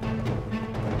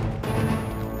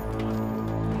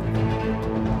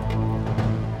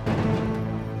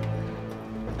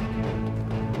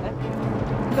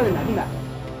个人来明白？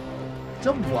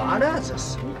这我呢？这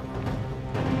是。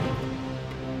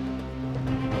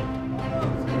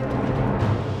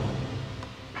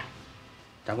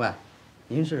长官，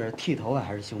您是剃头啊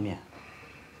还是修面？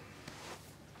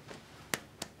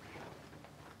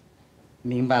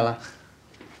明白了。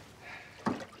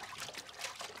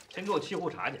先给我沏壶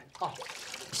茶去。哦，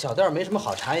小店没什么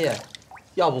好茶叶，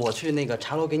要不我去那个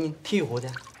茶楼给您沏一壶去。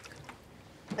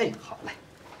哎，好嘞。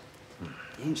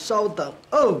您稍等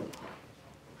哦。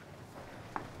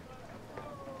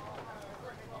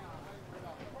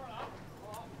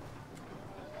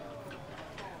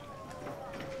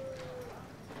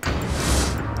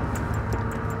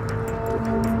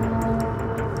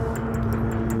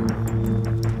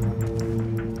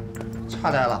茶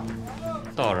来了，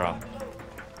到这儿。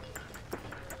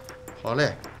好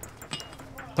嘞。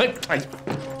哎，哎，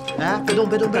别动，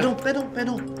别动，别动，别动，别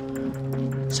动。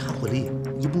茶壶里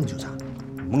一蒙就炸。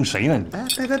蒙谁呢？哎，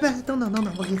别，等等，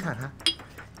我给你看看。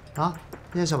啊，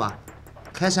你说吧，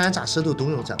开山炸石头都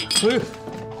用这个。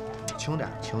轻点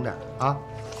啊！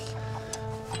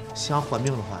想活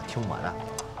命的话，听我的，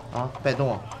啊，别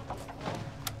动，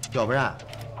要不然。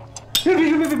别！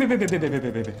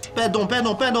别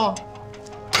动！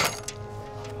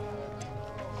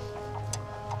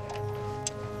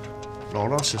老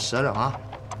老实实的啊，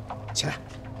起来。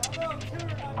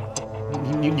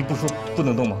你不说不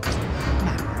能动吗？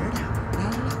慢慢的，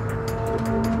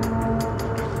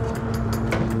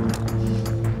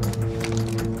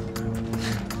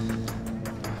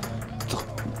走。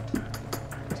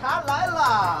茶来了。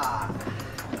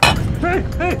哎，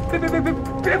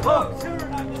别碰！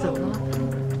怎么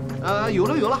了？有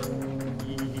了。有了。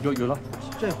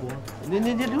这壶你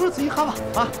留着自己喝吧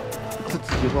啊，自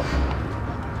己说。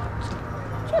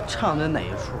这唱的哪一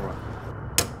出啊？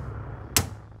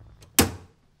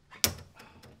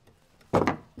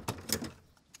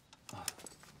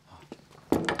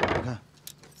你看，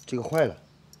这个坏了，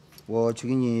我去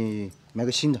给你买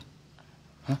个新的。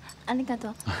啊？ありがと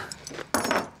う。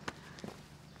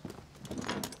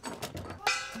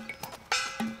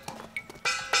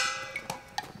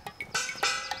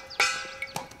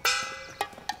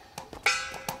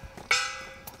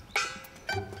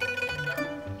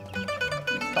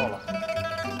到了。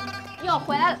又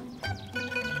回来了。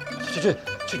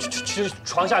去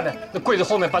床下面那柜子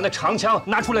后面把那长枪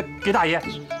拿出来给大爷。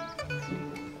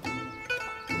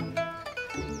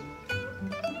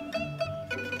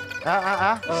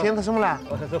哎，心疼什么了？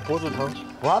这脖子疼。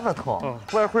脖子痛，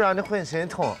不会让你浑身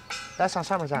痛。来，上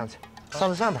上面站去，上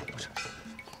这上面。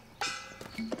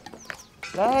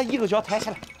来，一个脚抬起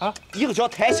来啊！一个脚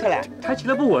抬起来，抬起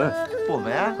来不稳，不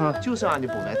稳，就是让你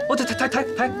不稳。我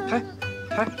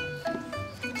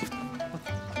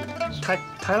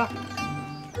抬了。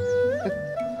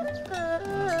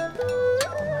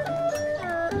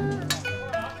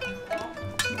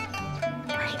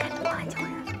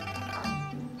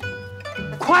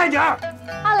快点儿！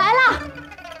啊，来了！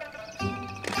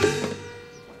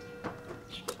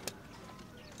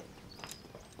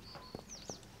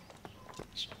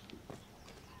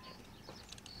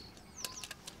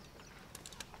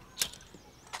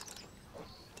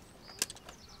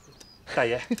大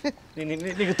爷，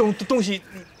那个东西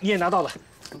你也拿到了，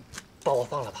帮我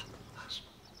放了吧。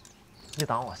你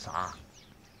当我傻？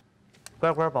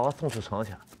乖乖把我送出城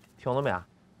去，听到没？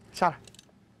下来。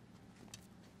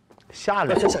下。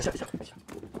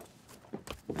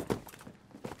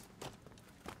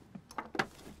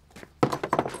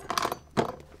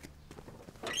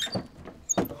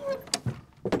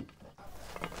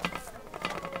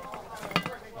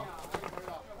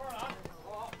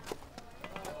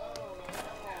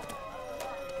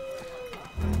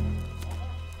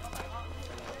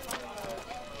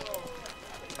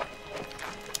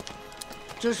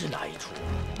这是哪一出？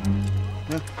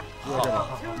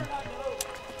好。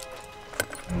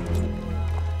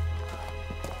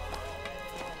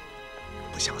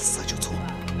不想死就错。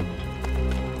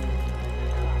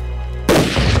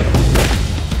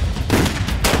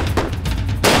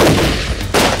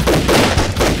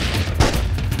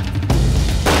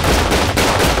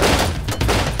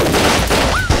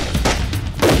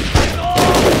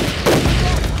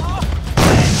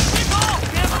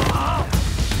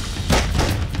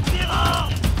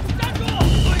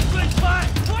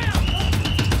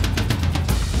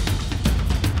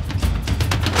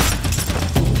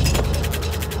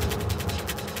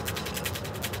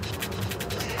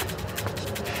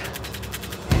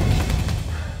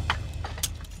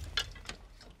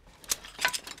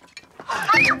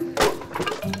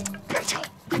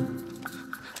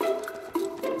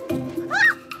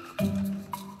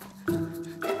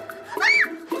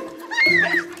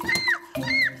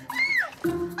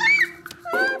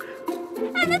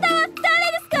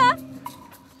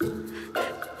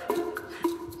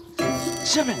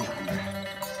这么娘们儿。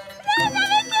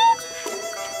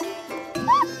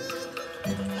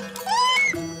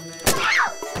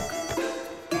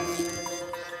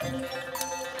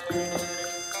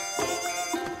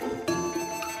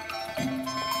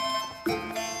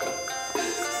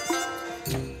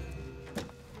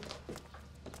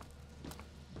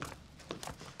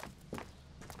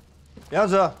 梁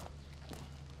子，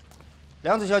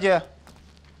梁子小姐，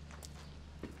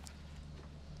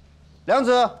梁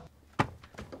子，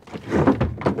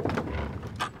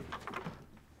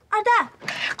二蛋，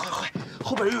快，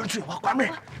后边有人追我，关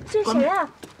门。这是谁啊？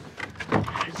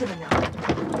这么娘。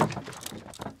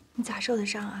你咋受的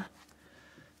伤啊？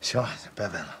行了，别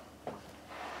问了。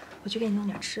我去给你弄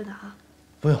点吃的啊。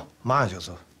不用，马上就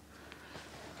走。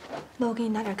那我给你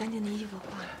拿点干净的衣服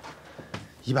换。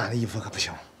一般的衣服可不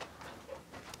行。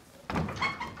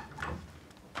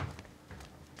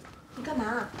 你干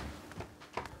嘛？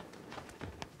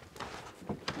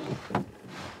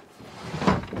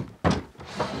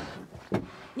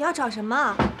你要找什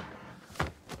么？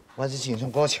我这精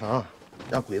神搞枪，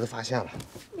让鬼子发现了。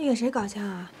你跟谁搞枪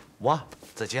啊？我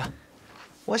自己，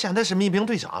我现在是民兵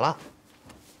队长了，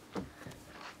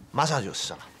马上就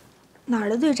是了。哪儿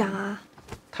的队长啊？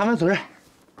塔湾村。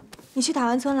你去塔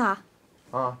湾村了？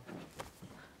啊。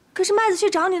可是麦子去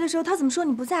找你的时候，他怎么说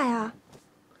你不在啊？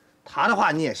他的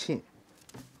话你也信？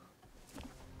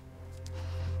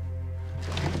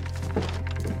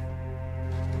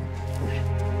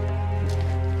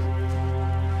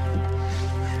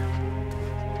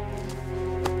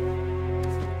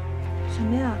 什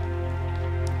么呀？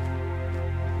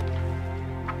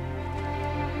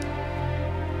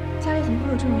家里怎么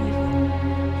会有这种衣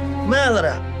服？麦子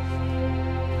的。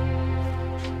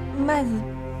麦子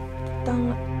当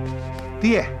了。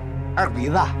对，二鬼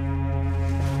子。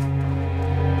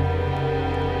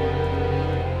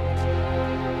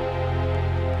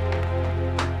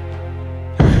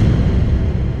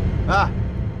哎，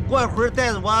过一会儿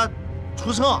带着我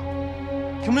出城，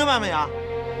听明白没有？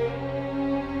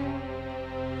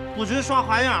 不准耍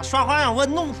花样，耍花样我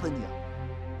弄死你！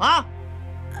啊！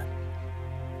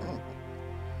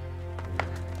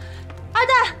二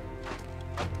蛋，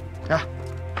来，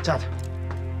站着。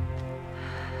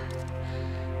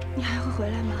你还会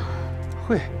回来吗？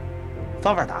会，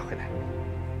早晚打回来。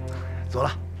走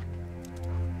了，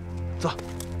走。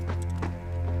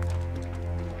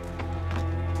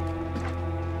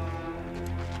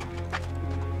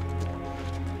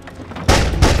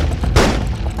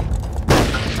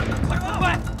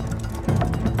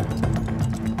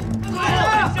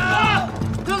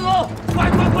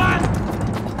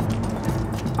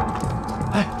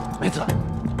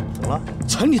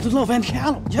城里都闹翻天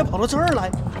了，你还跑到这儿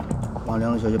来？帮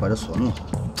梁小姐把这锁弄好。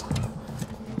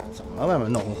怎么了？外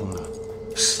面闹哄哄的。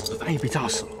是，饭也被炸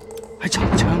死了，还抢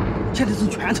了枪，现在正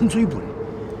全城追捕呢。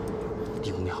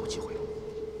提供你好机会。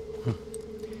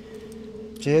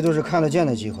这些都是看得见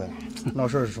的机会。闹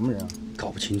事是什么人啊？搞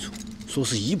不清楚，说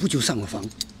是一步就上了房，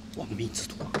亡命之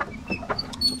徒。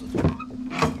走，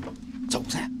走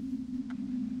噻。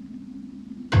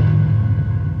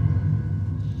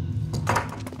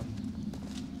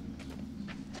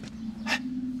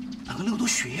 漏都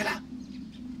血了，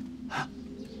啊！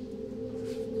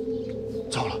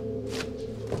糟了！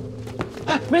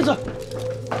哎，妹子，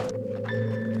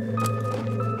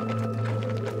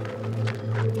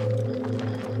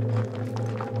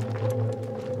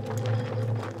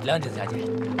梁静小姐，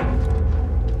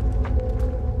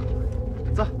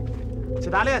走，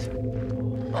去打猎去。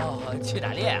哦，去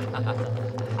打猎，哈哈，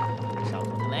上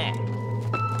路了嘞。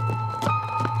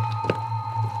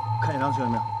看见梁学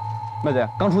没有？妹子，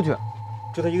刚出去。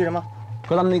 就他一个人吗？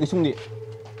和咱们那个兄弟。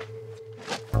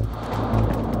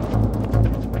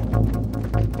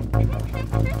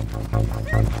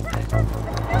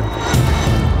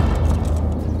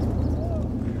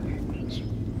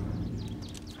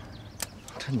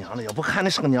他娘的，要不看那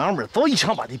是个娘们儿，早一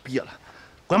枪把你毙了。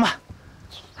滚吧！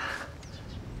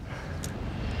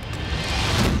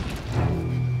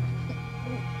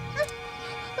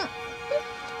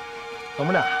怎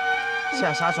么了？现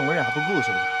在杀中国人还不够是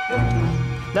不是？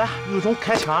 来，有种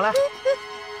开枪来！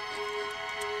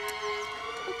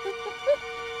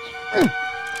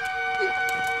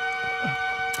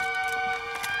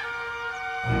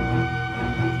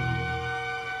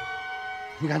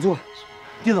你敢做？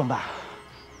你怎么办？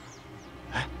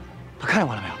哎，他看见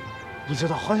我了没有？不知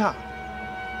道，好像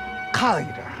看了一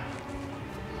点。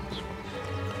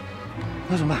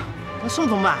那怎么办？那什么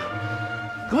怎么办？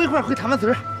跟我一块儿回他们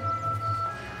村。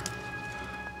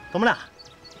怎么了？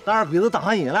 当二鬼子当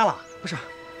上瘾来了？不是，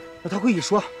那他会一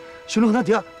说，兄弟和他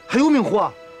爹还有命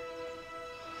活。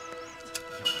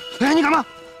哎，你干嘛？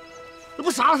那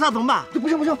不杀了他怎么办？不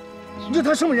行不行，你这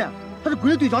他什么人？他是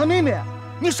贵队长的妹妹，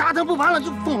你杀他不完了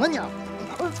就疯了你。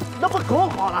那不更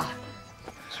好了？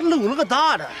漏了个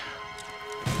大的。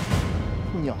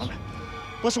娘们，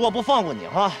不是我不放过你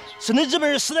啊，是那日本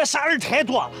人实在杀人太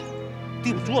多了，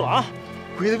对不住了啊！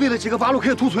为了几个八路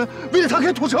开屠村，为了他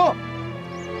开屠城。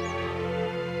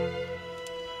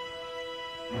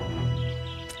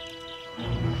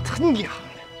他娘的！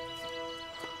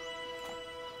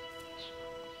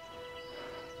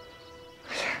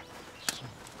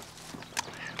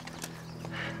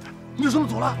你怎么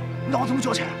走了？你让我怎么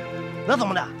交钱？那怎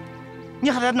么的？你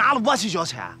还得拿了我去交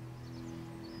钱？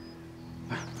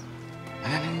来，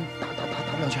打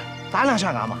我两拳！打两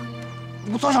拳干嘛？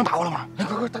我早想打我了吗？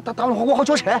快打我好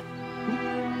交钱！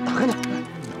打狠点！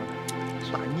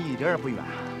打你一点也不冤，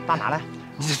打哪来？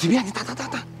你随便，你打！哎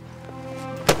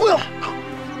呦！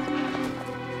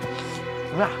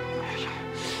怎么样？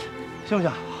行不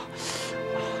行？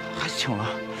还是轻了。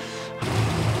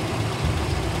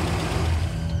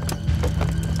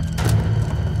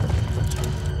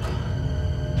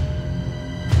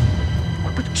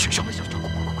小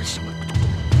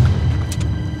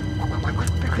快，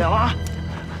快点啊！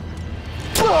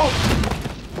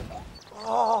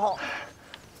哦，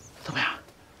怎么样？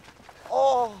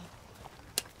哦，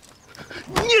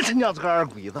你他娘这个二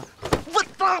鬼子，我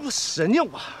打不死你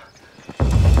我！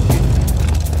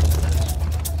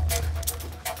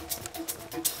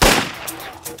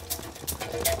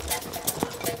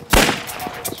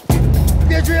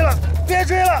别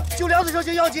追了，就梁子小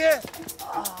姐要紧。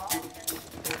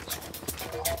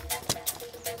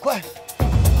快，我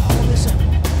没事，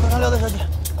快上梁子小姐。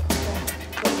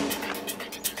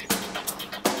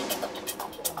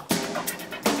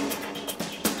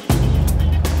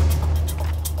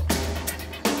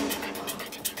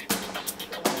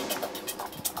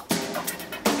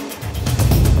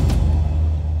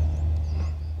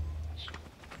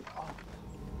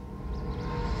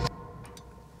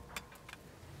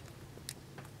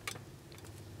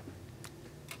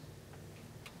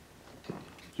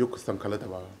よくさん体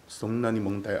はそんなに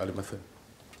問題ありません。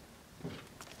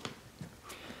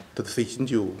ただ精神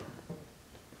上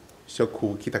ショック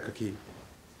を受けたかけ。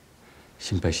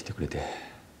心配してくれて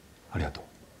ありがとう。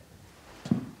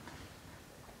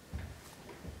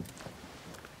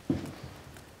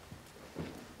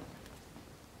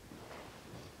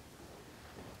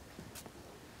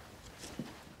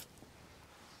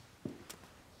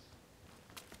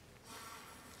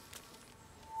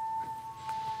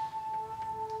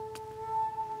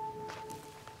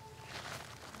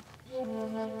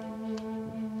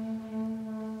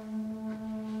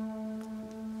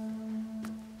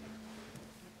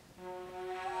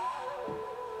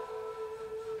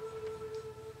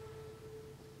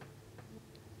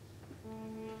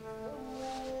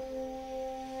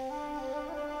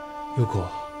陽子、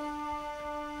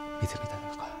見てみた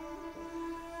のか。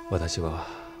私は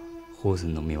ホーズ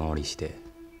ンの見回りして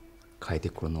帰って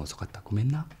くるの遅かった。ごめん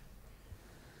な。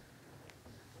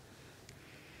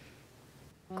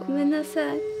ごめんなさ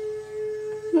い。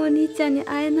もう兄ちゃんに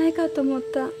会えないかと思っ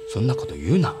た。そんなこと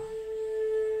言うな。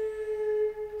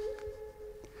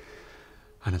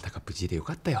あなたが無事でよ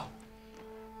かったよ。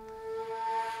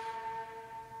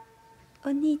お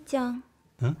兄ちゃん。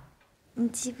你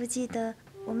记不记得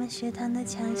我们学堂的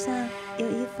墙上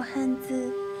有一幅汉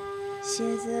字，写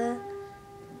着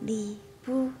“礼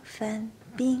不犯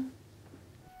兵”。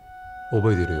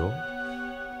覚えてるよ。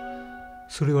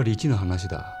それは理智の話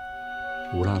だ。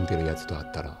恨んでるやつと会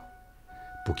ったら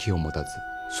武器を持たず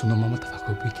そのまま戦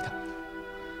うべきだ。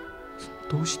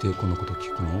どうしてこのこと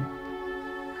聞くの？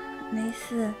没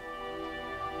事。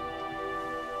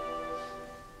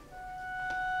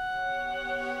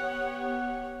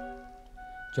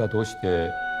じゃあどうし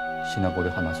てシナ語で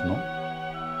話すの？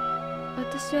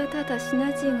私はただシ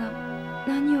ナ人が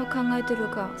何を考えてる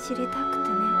か知りたくて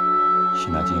ね。シ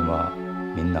ナ人は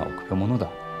みんな臆病者だ。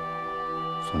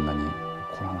そんなに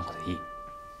怒らなくていい。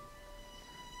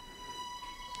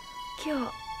今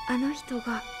日あの人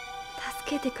が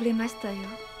助けてくれましたよ。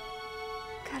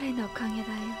彼のおかげだよ。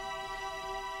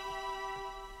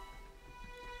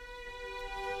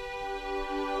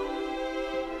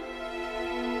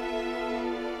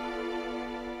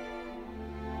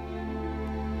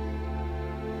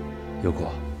陽子、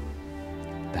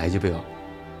大丈夫よ。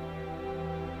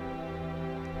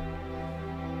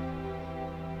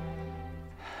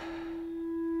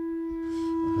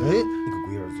哎，你个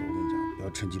龟儿子，我跟你讲，不要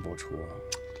趁机报仇啊！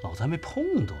老子还没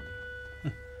碰到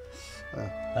呢。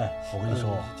哎，我跟你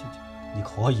说，你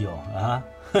可以哦啊！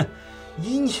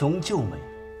英雄救美，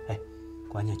哎，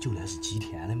关键救来是吉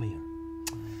田的美人。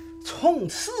从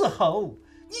此后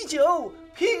你就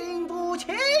平步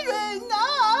青云啊！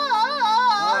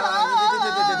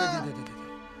对，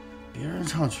别人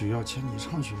唱曲要钱，你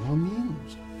唱曲要命，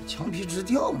枪毙之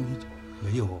调你这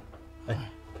没有，哎，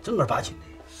正儿八经的，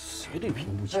绝对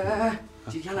平步青云。哎，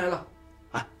几天来了？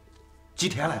啊，几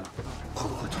天来了？快！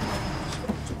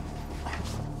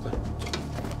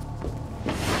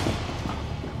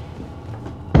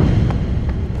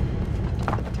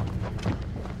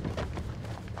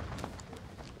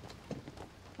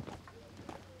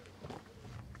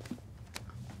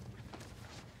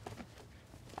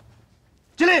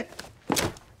进来。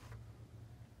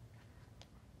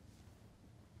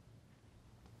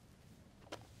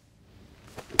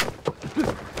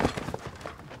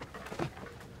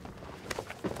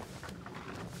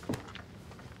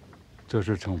这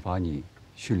是惩罚你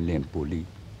训练不力。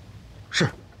是。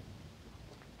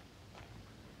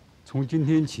从今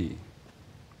天起，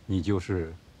你就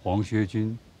是黄学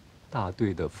军大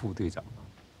队的副队长了。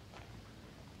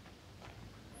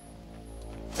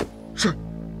是。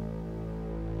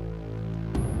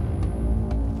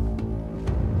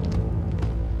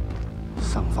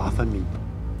赏罚分明，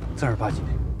正儿八经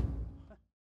的。